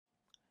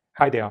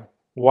Hi there,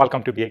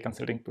 welcome to BI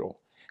Consulting Pro.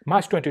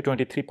 March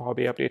 2023 Power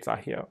BI updates are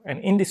here, and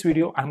in this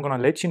video, I'm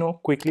gonna let you know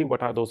quickly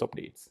what are those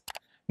updates.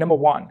 Number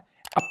one,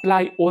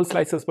 apply all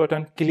slices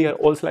button, clear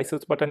all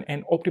slices button,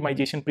 and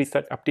optimization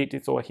preset update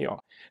is over here.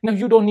 Now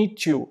you don't need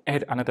to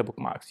add another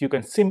bookmarks. You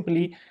can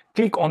simply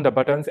click on the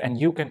buttons and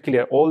you can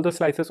clear all the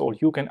slices, or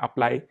you can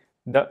apply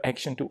the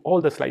action to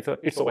all the slicer.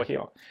 It's over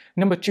here.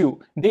 Number two,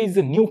 there is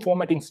a new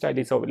formatting style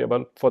is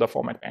available for the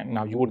format pane.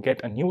 Now you would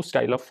get a new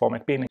style of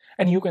format pane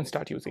and you can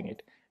start using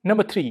it.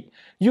 Number three,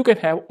 you can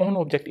have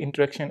on-object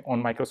interaction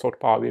on Microsoft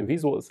Power BI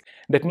visuals.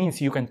 That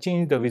means you can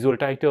change the visual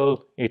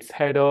title, its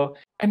header,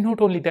 and not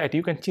only that,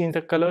 you can change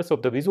the colors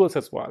of the visuals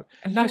as well.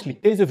 And lastly,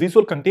 there is a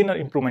visual container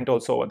improvement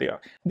also over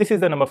there. This is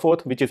the number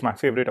fourth, which is my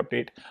favorite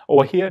update.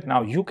 Over here,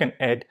 now you can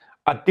add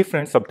a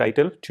different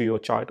subtitle to your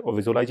chart or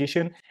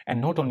visualization, and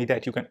not only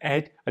that, you can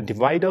add a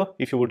divider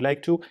if you would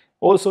like to.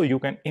 Also, you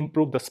can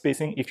improve the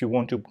spacing if you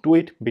want to do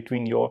it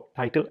between your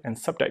title and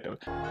subtitle.